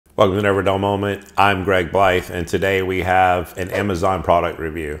Welcome to Never Dull Moment. I'm Greg Blythe, and today we have an Amazon product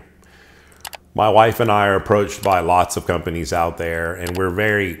review. My wife and I are approached by lots of companies out there, and we're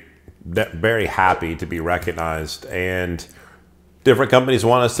very happy to be recognized. And different companies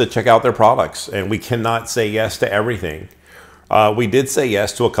want us to check out their products, and we cannot say yes to everything. We did say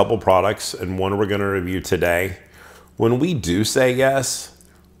yes to a couple products, and one we're going to review today. When we do say yes,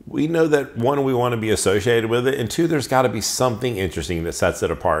 we know that one, we want to be associated with it, and two, there's got to be something interesting that sets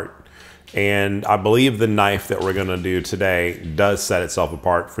it apart. And I believe the knife that we're going to do today does set itself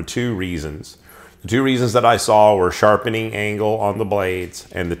apart for two reasons. The two reasons that I saw were sharpening angle on the blades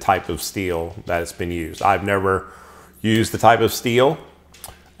and the type of steel that it's been used. I've never used the type of steel,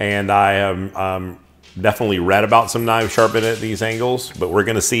 and I have definitely read about some knives sharpened at these angles, but we're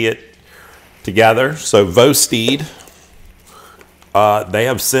going to see it together. So Vosteed, they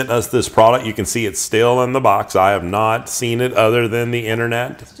have sent us this product. You can see it's still in the box. I have not seen it other than the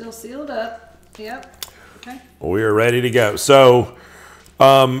internet. Still sealed up. Yep. Okay. We are ready to go. So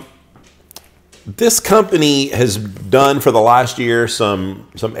this company has done for the last year some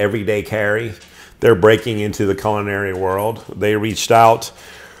everyday carry. They're breaking into the culinary world. They reached out.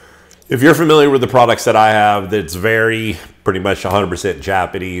 If you're familiar with the products that I have, that's pretty much 100%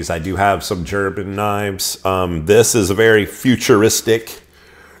 Japanese. I do have some German knives. This is a very futuristic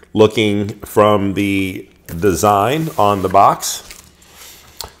looking from the design on the box.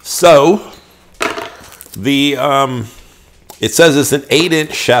 So it says it's an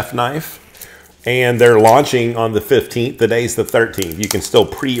 8-inch chef knife, and they're launching on the 15th. Today's the 13th. You can still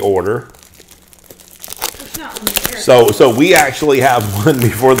pre-order. So we actually have one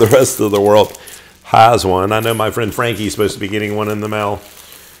before the rest of the world has one. I know my friend Frankie's supposed to be getting one in the mail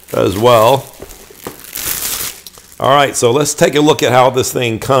as well. All right, so let's take a look at how this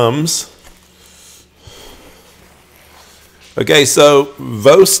thing comes. Okay, so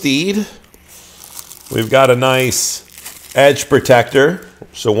Vosteed, we've got a nice edge protector.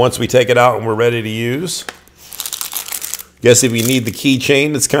 So once we take it out and we're ready to use, guess if you need the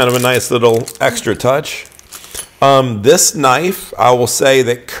keychain, it's kind of a nice little extra touch. This knife, I will say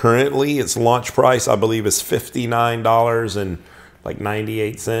that currently its launch price, I believe, is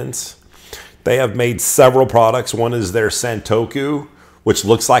 $59.98. They have made several products. One is their Santoku, which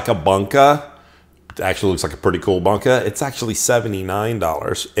looks like a bunka. It actually looks like a pretty cool bunka. It's actually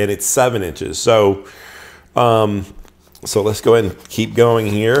 $79, and it's 7 inches. So, so let's go ahead and keep going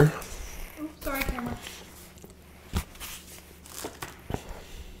here. Oh, sorry, camera.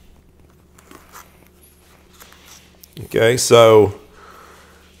 Okay, so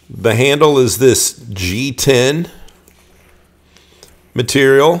the handle is this G10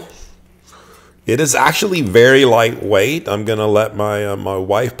 material. It is actually very lightweight. I'm going to let my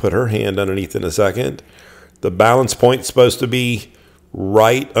wife put her hand underneath in a second. The balance point is supposed to be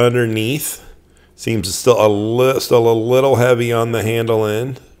right underneath. Seems it's still a little heavy on the handle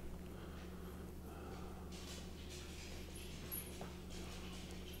end.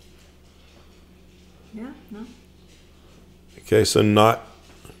 Yeah, no. Okay, so I'm going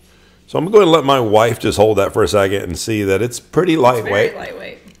to go ahead and let my wife just hold that for a second and see that it's pretty lightweight. It's very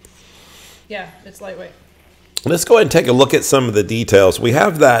lightweight. Yeah, it's lightweight. Let's go ahead and take a look at some of the details. We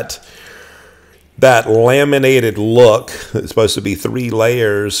have that laminated look. It's supposed to be 3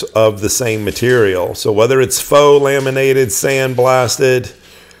 layers of the same material. So whether it's faux laminated, sandblasted,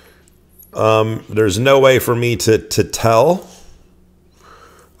 there's no way for me to tell.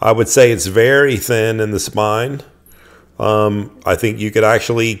 I would say it's very thin in the spine. I think you could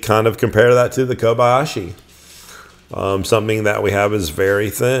actually kind of compare that to the Kobayashi. Something that we have is very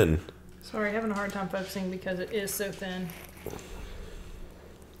thin. Sorry, having a hard time focusing because it is so thin.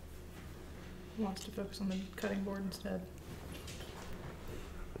 Wants to focus on the cutting board instead.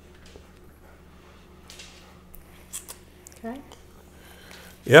 Okay.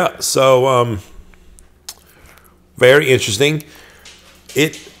 Yeah, so very interesting.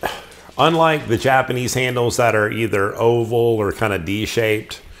 Unlike the Japanese handles that are either oval or kind of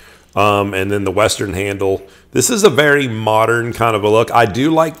D-shaped, and then the Western handle, this is a very modern kind of a look. I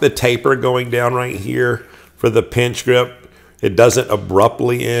do like the taper going down right here for the pinch grip. It doesn't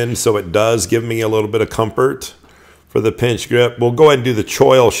abruptly end, so it does give me a little bit of comfort for the pinch grip. We'll go ahead and do the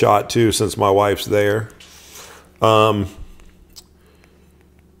choil shot too, since my wife's there. I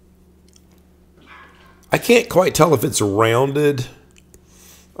can't quite tell if it's rounded.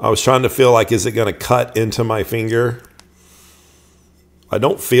 I was trying to feel like, is it going to cut into my finger? I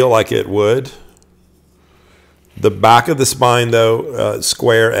don't feel like it would. The back of the spine, though,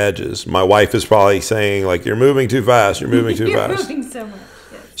 square edges. My wife is probably saying, like, you're moving too fast. You're moving too fast. You're moving so much.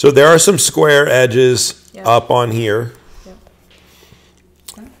 Yes. So there are some square edges up on here. Yep.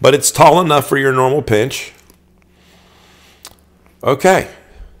 Okay. but it's tall enough for your normal pinch. Okay.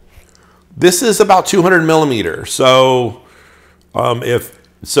 This is about 200 millimeters. So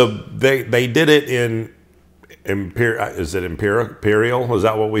they did it in is it imperial? Is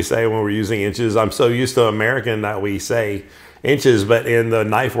that what we say when we're using inches? I'm so used to American that we say inches, but in the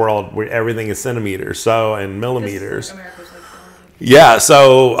knife world, everything is centimeters, so and millimeters. Yeah,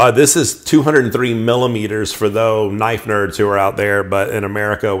 so this is 203 millimeters for those knife nerds who are out there, but in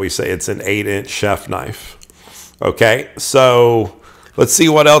America, we say it's an 8-inch chef knife. Okay, so let's see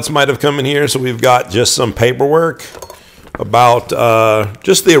what else might have come in here. So we've got just some paperwork about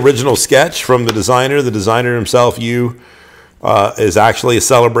just the original sketch from the designer. The designer himself, is actually a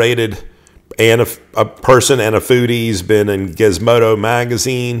celebrated and a person and a foodie. He's been in Gizmodo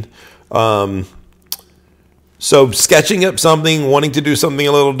magazine. So sketching up something, wanting to do something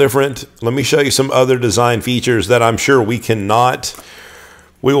a little different. Let me show you some other design features that I'm sure we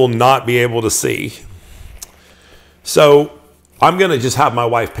will not be able to see. So I'm going to just have my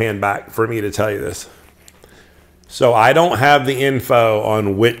wife pan back for me to tell you this. So I don't have the info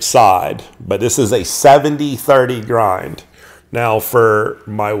on which side, but this is a 70-30 grind. Now for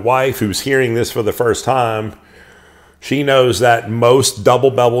my wife who's hearing this for the first time, she knows that most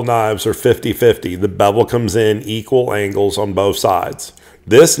double bevel knives are 50-50. The bevel comes in equal angles on both sides.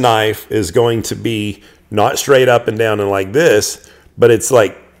 This knife is going to be not straight up and down and like this, but it's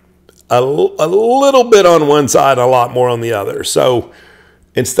like a little bit on one side, a lot more on the other. So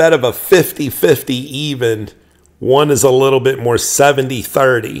instead of a 50-50 even, one is a little bit more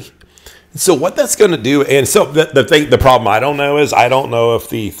 70-30. So what that's going to do, and so the problem I don't know is I don't know if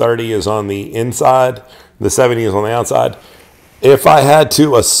the 30 is on the inside, the 70 is on the outside. If I had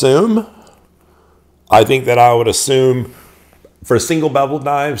to assume, I think that I would assume for single beveled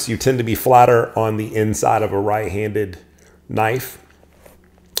knives, you tend to be flatter on the inside of a right-handed knife.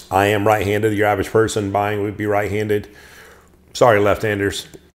 I am right-handed. Your average person buying would be right-handed. Sorry, left-handers.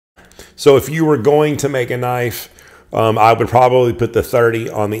 So if you were going to make a knife, I would probably put the 30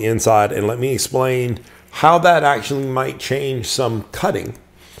 on the inside, and let me explain how that actually might change some cutting.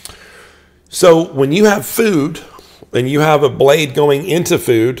 So when you have food and you have a blade going into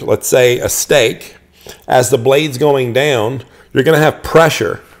food, let's say a steak, as the blade's going down, you're going to have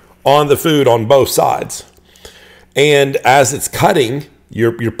pressure on the food on both sides. And as it's cutting,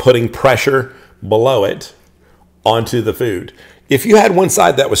 you're putting pressure below it onto the food. If you had one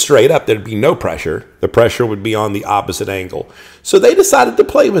side that was straight up, there'd be no pressure. The pressure would be on the opposite angle. So they decided to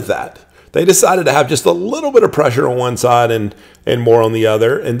play with that. They decided to have just a little bit of pressure on one side and more on the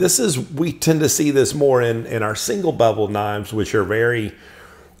other. And we tend to see this more in our single beveled knives, which are very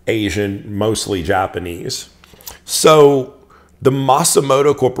Asian, mostly Japanese. So the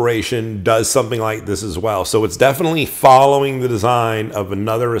Masamoto Corporation does something like this as well. So it's definitely following the design of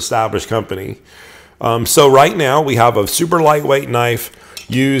another established company. So right now we have a super lightweight knife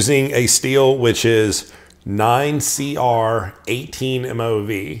using a steel which is 9CR 18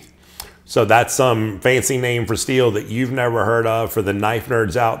 MOV. So that's some fancy name for steel that you've never heard of. For the knife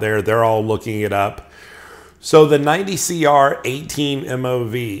nerds out there, they're all looking it up. So the 90CR 18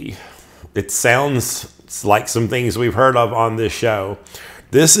 MOV, it sounds like some things we've heard of on this show.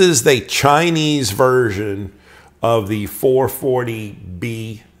 This is the Chinese version of the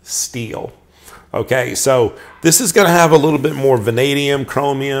 440B steel. Okay, so this is going to have a little bit more vanadium,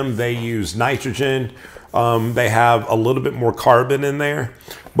 chromium. They use nitrogen. They have a little bit more carbon in there.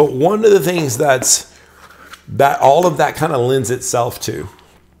 But one of the things that all of that kind of lends itself to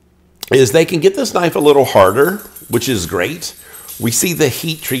is they can get this knife a little harder, which is great. We see the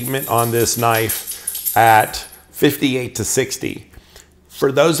heat treatment on this knife at 58 to 60.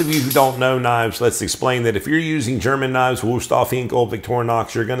 For those of you who don't know knives, let's explain that if you're using German knives, Wostoff, Hinkel,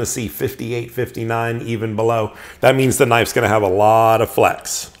 Victorinox, you're going to see 58, 59, even below. That means the knife's going to have a lot of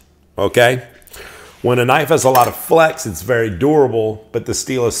flex, okay? When a knife has a lot of flex, it's very durable, but the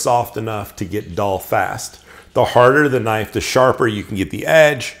steel is soft enough to get dull fast. The harder the knife, the sharper you can get the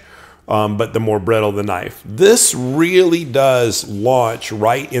edge, but the more brittle the knife. This really does launch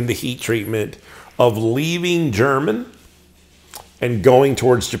right in the heat treatment of leaving German and going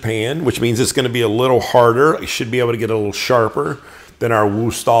towards Japan, which means it's going to be a little harder. It should be able to get a little sharper than our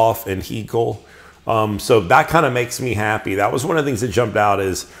Wostoff and Hinkel. So that kind of makes me happy. That was one of the things that jumped out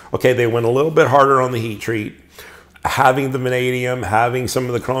is, okay, they went a little bit harder on the heat treat. Having the vanadium, having some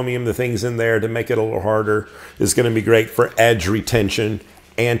of the chromium, the things in there to make it a little harder is going to be great for edge retention,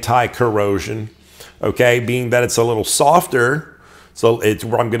 anti-corrosion. Okay, being that it's a little softer, so I'm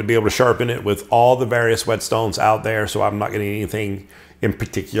going to be able to sharpen it with all the various whetstones out there, so I'm not getting anything in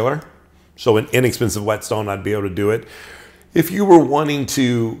particular. So an inexpensive whetstone, I'd be able to do it. If you were wanting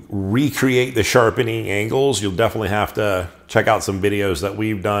to recreate the sharpening angles, you'll definitely have to check out some videos that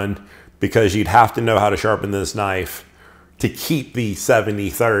we've done, because you'd have to know how to sharpen this knife to keep the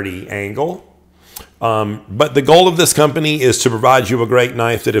 70-30 angle. But the goal of this company is to provide you a great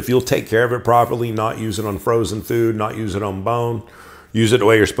knife that if you'll take care of it properly, not use it on frozen food, not use it on bone, use it the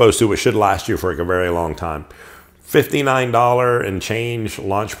way you're supposed to, it should last you for a very long time. $59 and change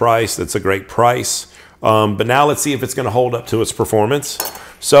launch price, that's a great price. But now let's see if it's going to hold up to its performance.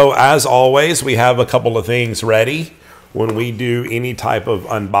 So as always, we have a couple of things ready. When we do any type of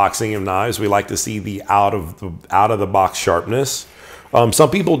unboxing of knives, we like to see the out of the box sharpness. Some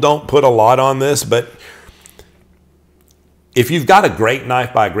people don't put a lot on this, but if you've got a great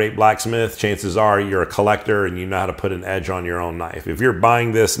knife by a great blacksmith, chances are you're a collector and you know how to put an edge on your own knife. If you're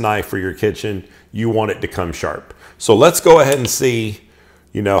buying this knife for your kitchen, you want it to come sharp. So let's go ahead and see,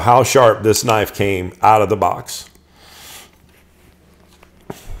 you know, how sharp this knife came out of the box.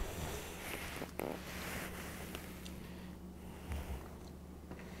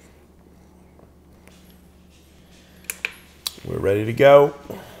 We're ready to go.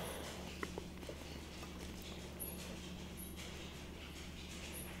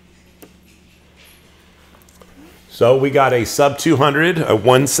 So we got a sub 200, a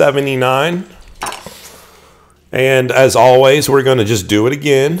 179. And as always, we're going to just do it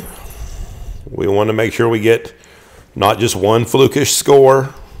again. We want to make sure we get not just one flukish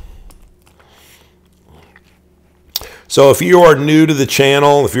score. So if you are new to the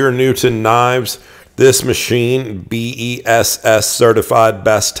channel, if you're new to knives, this machine, BESS Certified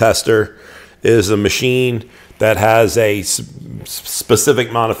Best Tester, is a machine that has a specific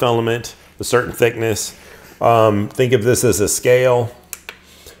monofilament, a certain thickness. Think of this as a scale,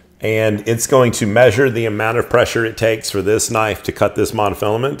 and it's going to measure the amount of pressure it takes for this knife to cut this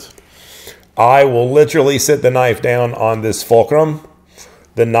monofilament. I will literally sit the knife down on this fulcrum.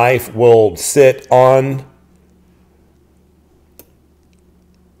 The knife will sit on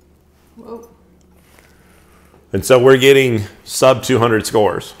and so we're getting sub 200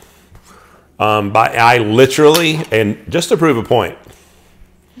 scores. I literally, and just to prove a point,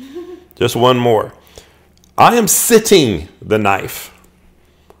 just one more. I am sitting the knife.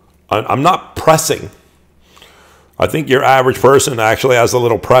 I'm not pressing. I think your average person actually has a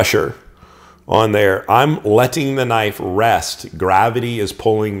little pressure on there. I'm letting the knife rest. Gravity is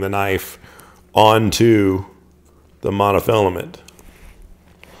pulling the knife onto the monofilament.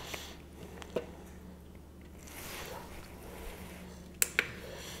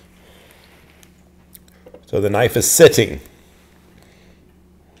 So the knife is sitting.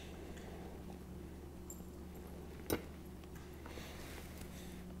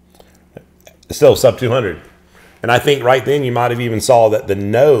 Still sub 200. And I think right then you might have even saw that the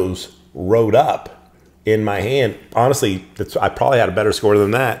nose rode up in my hand. Honestly, I probably had a better score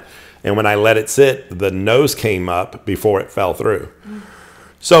than that. And when I let it sit, the nose came up before it fell through.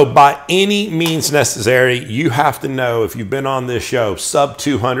 So by any means necessary, you have to know, if you've been on this show, sub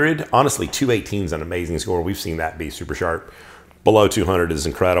 200, honestly, 218 is an amazing score. We've seen that be super sharp. Below 200 is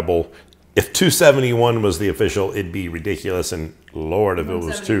incredible. If 271 was the official, it'd be ridiculous. And Lord, if it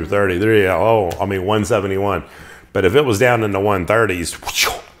was 233, oh, I mean 171. But if it was down in the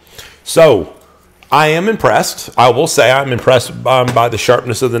 130s, so I am impressed. I will say I'm impressed by the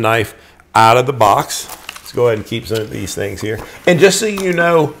sharpness of the knife out of the box. Let's go ahead and keep some of these things here. And just so you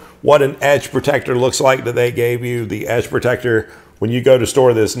know what an edge protector looks like that they gave you, the edge protector, when you go to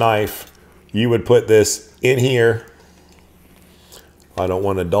store this knife, you would put this in here. I don't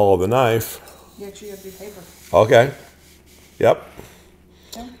want to dull the knife. You actually have your paper. Okay. Yep.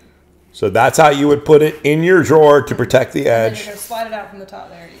 Okay. So that's how you would put it in your drawer to protect the And then edge. you're going to slide it out from the top.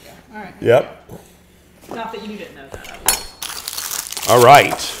 There you go. All right. Yep. Not that you didn't know that. All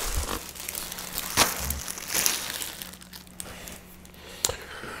right.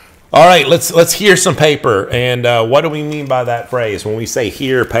 All right, let's hear some paper. And what do we mean by that phrase when we say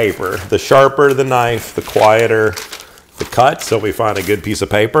hear paper? The sharper the knife, the quieter the cut. So we find a good piece of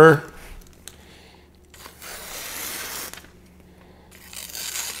paper.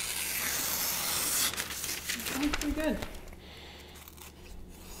 That's pretty good.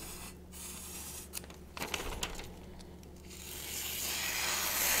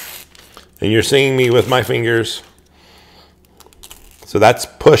 And you're seeing me with my fingers. So that's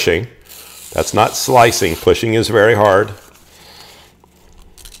pushing. That's not slicing. Pushing is very hard.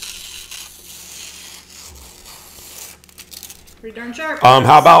 Pretty darn sharp.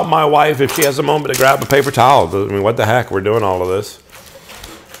 How about my wife, if she has a moment to grab a paper towel? I mean, what the heck? We're doing all of this.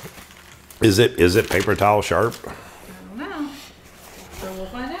 Is it paper towel sharp? I don't know. So we'll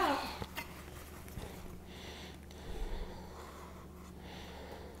find out.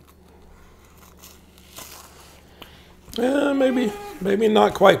 maybe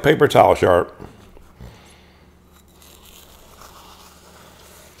not quite paper towel sharp.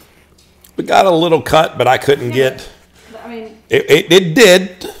 We got a little cut, but I couldn't get. I mean, it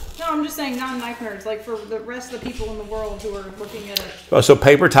did. no, I'm just saying non-knife nerds, like for the rest of the people in the world who are looking at it. So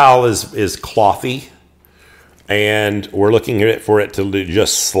paper towel is clothy, and we're looking at it for it to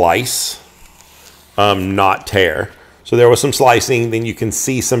just slice, not tear. So there was some slicing, then you can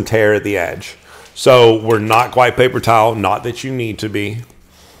see some tear at the edge. So we're not quite paper towel, not that you need to be.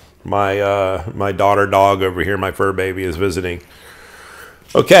 My daughter dog over here, my fur baby, is visiting.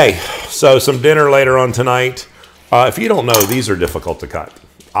 Okay, so some dinner later on tonight. If you don't know, these are difficult to cut.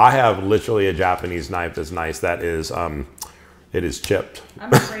 I have literally a Japanese knife that's nice. That is, it is chipped.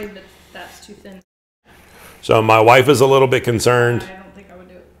 I'm afraid that that's too thin. So my wife is a little bit concerned. I don't think I would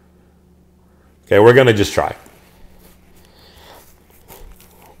do it. Okay, we're gonna just try.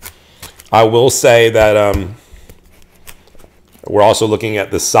 I will say that we're also looking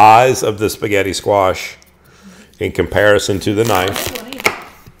at the size of the spaghetti squash in comparison to the knife.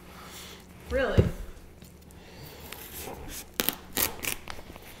 Really?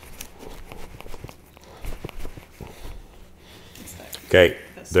 Okay,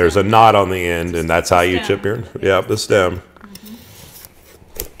 there's a knot on the end, and that's how you chip your, yeah, the stem.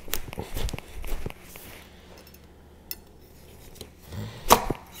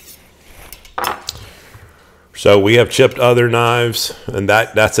 So we have chipped other knives, and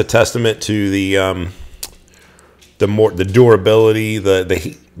that's a testament to the durability,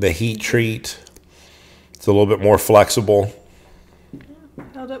 the heat treat. It's a little bit more flexible.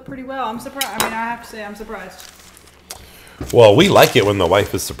 Held up pretty well. I'm surprised. I mean, I have to say I'm surprised. Well, we like it when the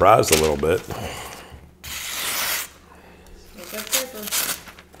wife is surprised a little bit. Still cut paper.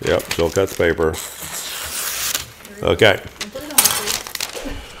 Yep, still cuts paper. Okay. Put it on my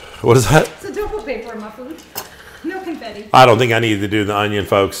food. What is that? So don't put paper on my food. No confetti. I don't think I need to do the onion,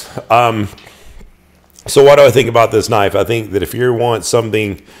 folks. So what do I think about this knife? I think that if you want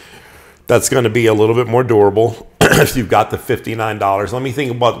something that's going to be a little bit more durable, if you've got the $59, let me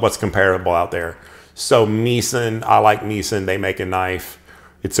think about what's comparable out there. So Meeson, I like Meeson. They make a knife.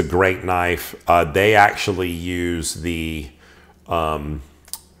 It's a great knife. They actually use the,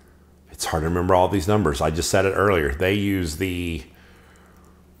 it's hard to remember all these numbers. I just said it earlier. They use the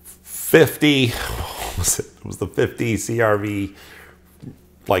 50, it was the 50 CRV,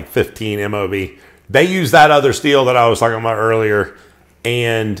 like 15 MOV. They use that other steel that I was talking about earlier,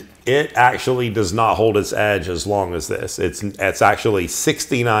 and it actually does not hold its edge as long as this. It's actually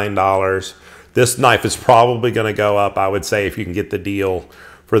 $69. This knife is probably going to go up, I would say, if you can get the deal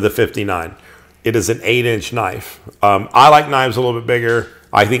for the $59. It is an 8-inch knife. I like knives a little bit bigger.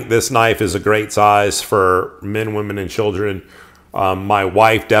 I think this knife is a great size for men, women, and children. My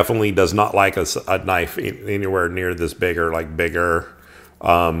wife definitely does not like a knife anywhere near this big or like bigger.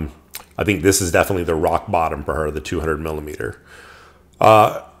 I think this is definitely the rock bottom for her, the 200 millimeter.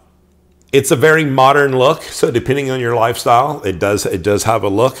 It's a very modern look, so depending on your lifestyle, it does have a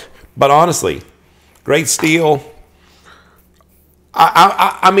look. But honestly, great steel.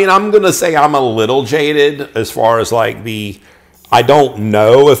 I mean, I'm going to say I'm a little jaded as far as like I don't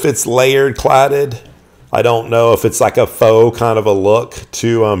know if it's layered cladded. I don't know if it's like a faux kind of a look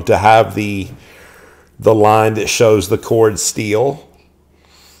to have the line that shows the cord steel.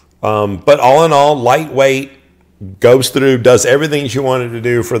 But all in all, lightweight, goes through, does everything you wanted to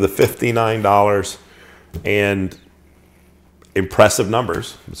do for the $59, and impressive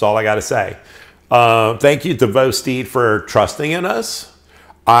numbers. That's all I got to say. Thank you to Vosteed for trusting in us.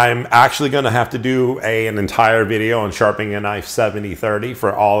 I'm actually going to have to do an entire video on sharpening a knife 70/30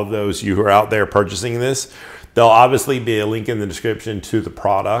 for all of those you who are out there purchasing this. There'll obviously be a link in the description to the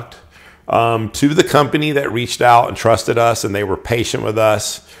product, to the company that reached out and trusted us, and they were patient with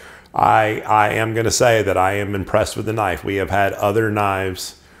us. I am going to say that I am impressed with the knife. We have had other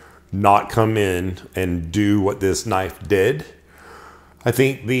knives not come in and do what this knife did. I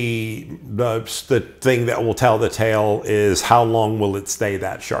think the thing that will tell the tale is how long will it stay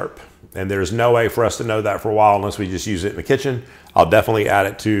that sharp? And there's no way for us to know that for a while unless we just use it in the kitchen. I'll definitely add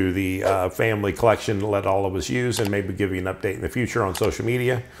it to the family collection to let all of us use, and maybe give you an update in the future on social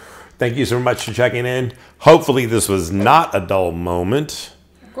media. Thank you so much for checking in. Hopefully this was not a dull moment.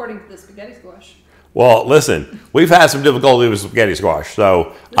 According to the spaghetti squash. Well, listen, we've had some difficulty with spaghetti squash,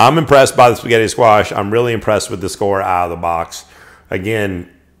 so I'm impressed by the spaghetti squash. I'm really impressed with the score out of the box. Again,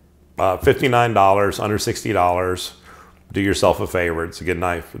 $59, under $60. Do yourself a favor. It's a good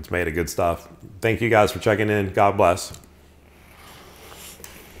knife. It's made of good stuff. Thank you guys for checking in. God bless.